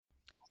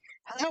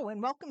Hello,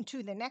 and welcome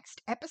to the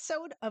next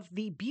episode of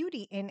the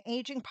Beauty in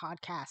Aging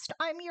podcast.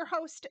 I'm your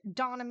host,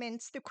 Donna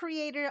Mintz, the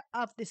creator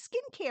of the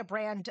skincare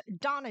brand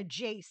Donna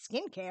J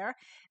Skincare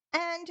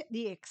and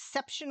the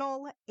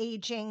Exceptional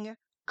Aging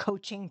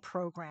Coaching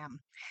Program.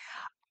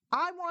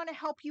 I want to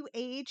help you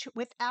age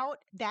without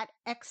that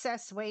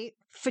excess weight,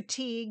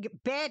 fatigue,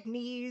 bad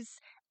knees,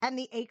 and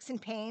the aches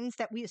and pains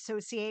that we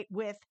associate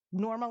with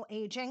normal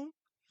aging.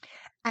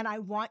 And I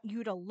want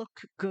you to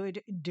look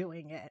good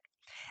doing it.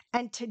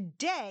 And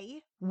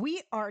today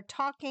we are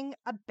talking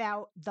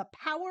about the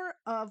power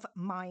of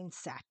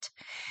mindset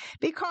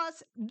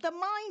because the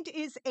mind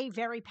is a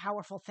very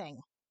powerful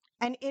thing.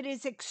 And it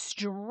is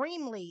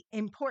extremely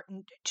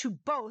important to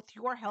both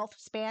your health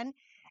span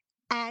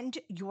and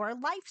your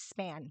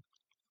lifespan.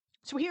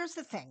 So here's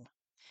the thing.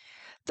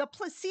 The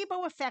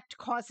placebo effect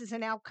causes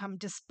an outcome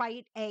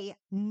despite a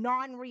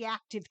non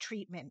reactive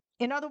treatment.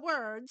 In other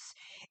words,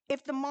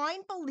 if the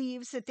mind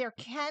believes that there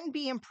can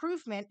be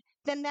improvement,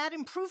 then that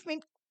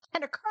improvement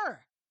can occur,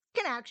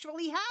 can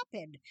actually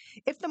happen.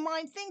 If the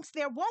mind thinks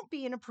there won't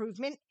be an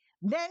improvement,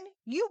 then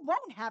you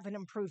won't have an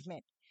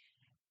improvement.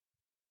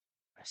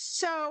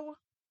 So,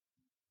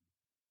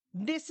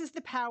 this is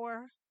the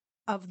power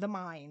of the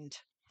mind.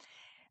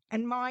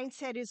 And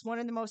mindset is one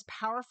of the most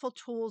powerful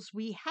tools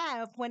we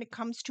have when it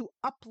comes to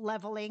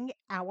up-leveling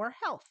our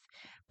health.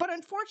 But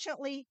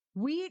unfortunately,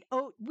 we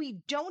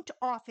don't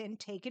often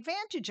take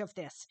advantage of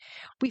this.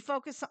 We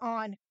focus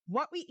on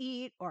what we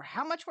eat or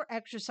how much we're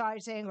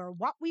exercising or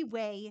what we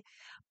weigh,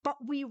 but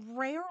we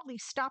rarely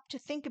stop to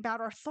think about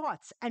our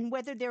thoughts and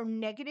whether they're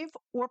negative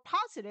or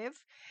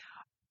positive,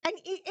 and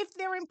if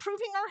they're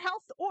improving our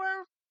health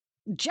or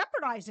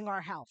jeopardizing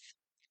our health.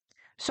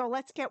 So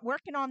let's get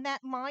working on that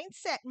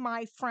mindset,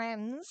 my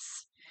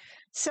friends.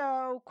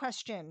 So,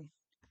 question.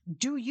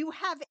 Do you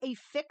have a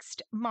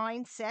fixed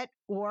mindset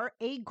or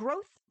a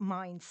growth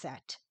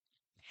mindset?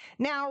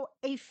 Now,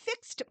 a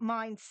fixed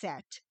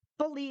mindset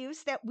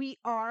believes that we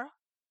are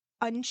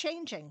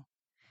unchanging.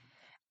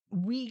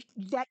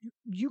 That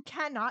you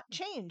cannot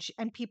change.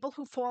 And people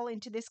who fall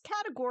into this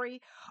category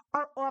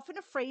are often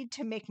afraid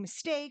to make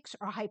mistakes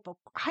or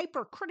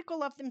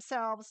hypercritical of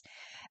themselves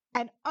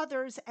and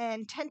others,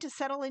 and tend to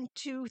settle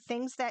into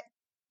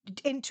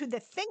the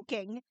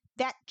thinking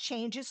that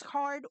change is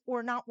hard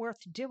or not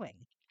worth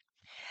doing.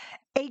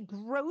 A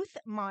growth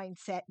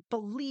mindset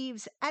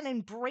believes and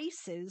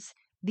embraces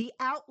the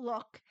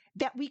outlook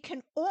that we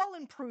can all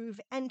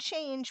improve and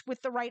change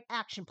with the right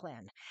action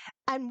plan.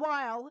 And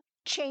while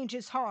change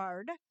is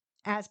hard,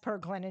 as per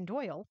Glennon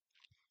Doyle,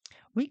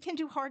 we can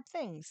do hard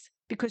things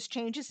because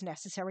change is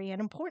necessary and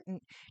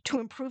important to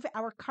improve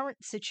our current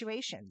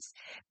situations.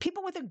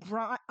 People with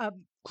a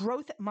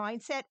growth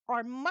mindset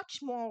are much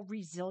more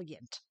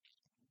resilient.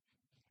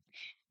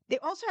 They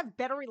also have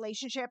better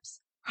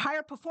relationships,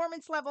 higher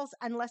performance levels,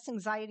 and less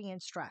anxiety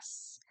and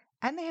stress.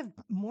 And they have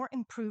more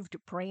improved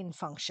brain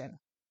function.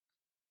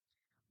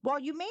 While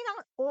you may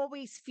not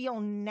always feel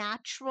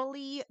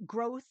naturally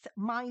growth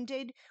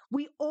minded,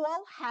 we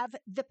all have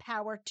the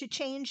power to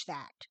change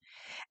that.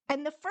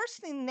 And the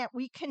first thing that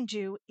we can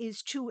do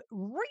is to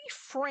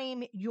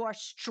reframe your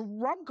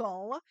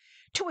struggle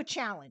to a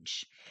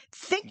challenge.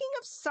 Thinking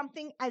of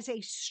something as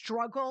a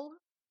struggle,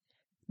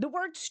 the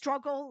word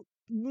struggle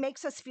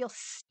makes us feel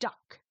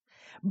stuck.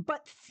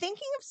 But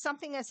thinking of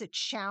something as a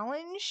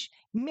challenge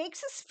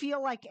makes us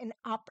feel like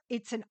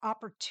it's an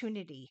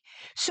opportunity.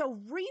 So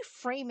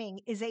reframing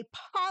is a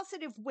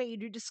positive way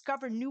to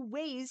discover new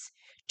ways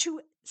to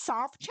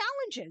solve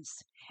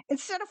challenges.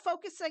 Instead of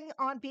focusing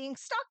on being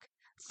stuck,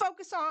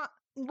 focus on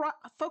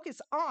focus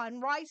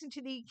on rising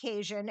to the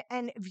occasion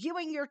and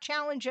viewing your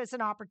challenge as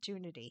an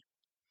opportunity.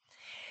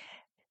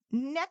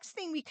 Next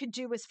thing we could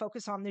do is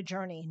focus on the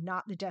journey,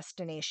 not the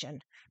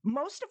destination.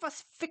 Most of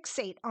us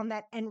fixate on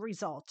that end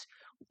result,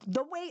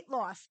 the weight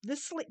loss, the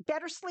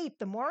better sleep,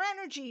 the more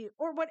energy,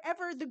 or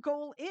whatever the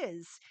goal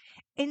is.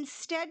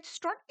 Instead,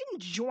 start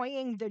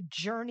enjoying the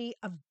journey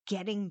of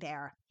getting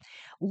there.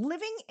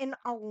 Living in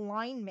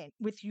alignment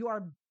with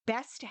your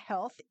best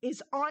health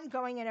is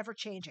ongoing and ever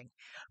changing.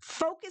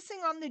 Focusing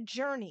on the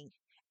journey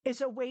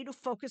is a way to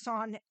focus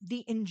on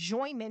the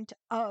enjoyment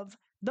of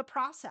the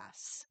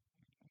process.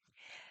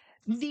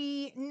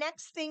 The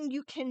next thing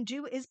you can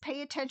do is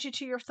pay attention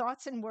to your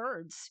thoughts and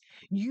words.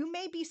 You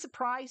may be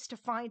surprised to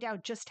find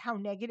out just how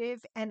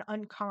negative and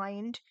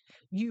unkind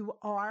you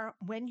are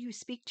when you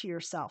speak to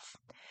yourself.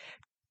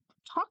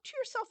 Talk to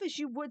yourself as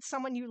you would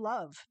someone you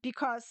love,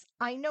 because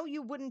I know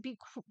you wouldn't be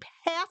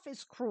half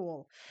as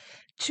cruel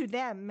to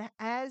them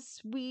as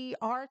we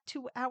are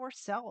to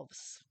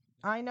ourselves.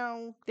 I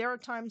know there are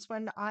times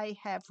when I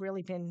have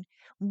really been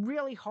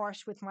really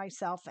harsh with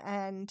myself,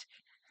 and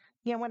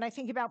when I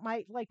think about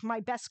my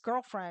best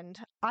girlfriend,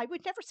 I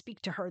would never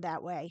speak to her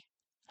that way.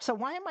 So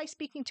why am I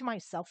speaking to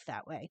myself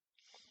that way?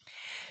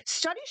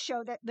 Studies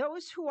show that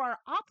those who are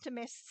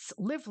optimists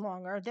live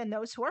longer than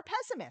those who are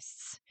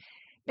pessimists.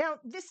 Now,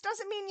 this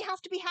doesn't mean you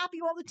have to be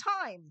happy all the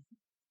time.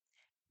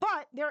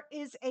 But there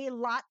is a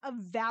lot of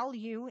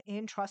value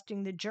in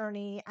trusting the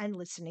journey and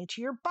listening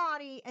to your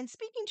body and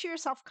speaking to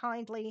yourself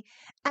kindly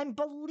and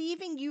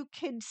believing you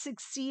can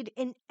succeed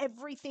in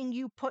everything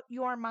you put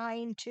your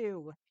mind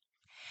to.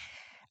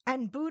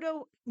 And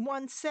Buddha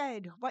once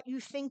said, what you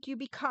think you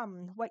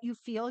become, what you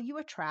feel you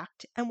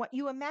attract, and what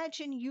you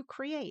imagine you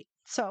create.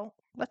 So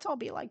let's all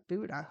be like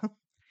Buddha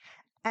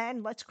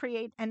and let's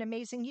create an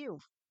amazing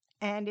you.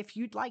 And if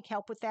you'd like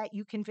help with that,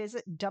 you can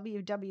visit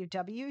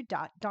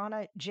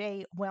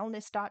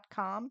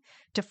www.donnajwellness.com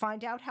to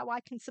find out how I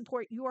can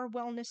support your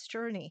wellness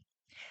journey.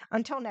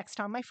 Until next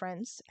time, my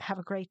friends, have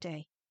a great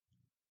day.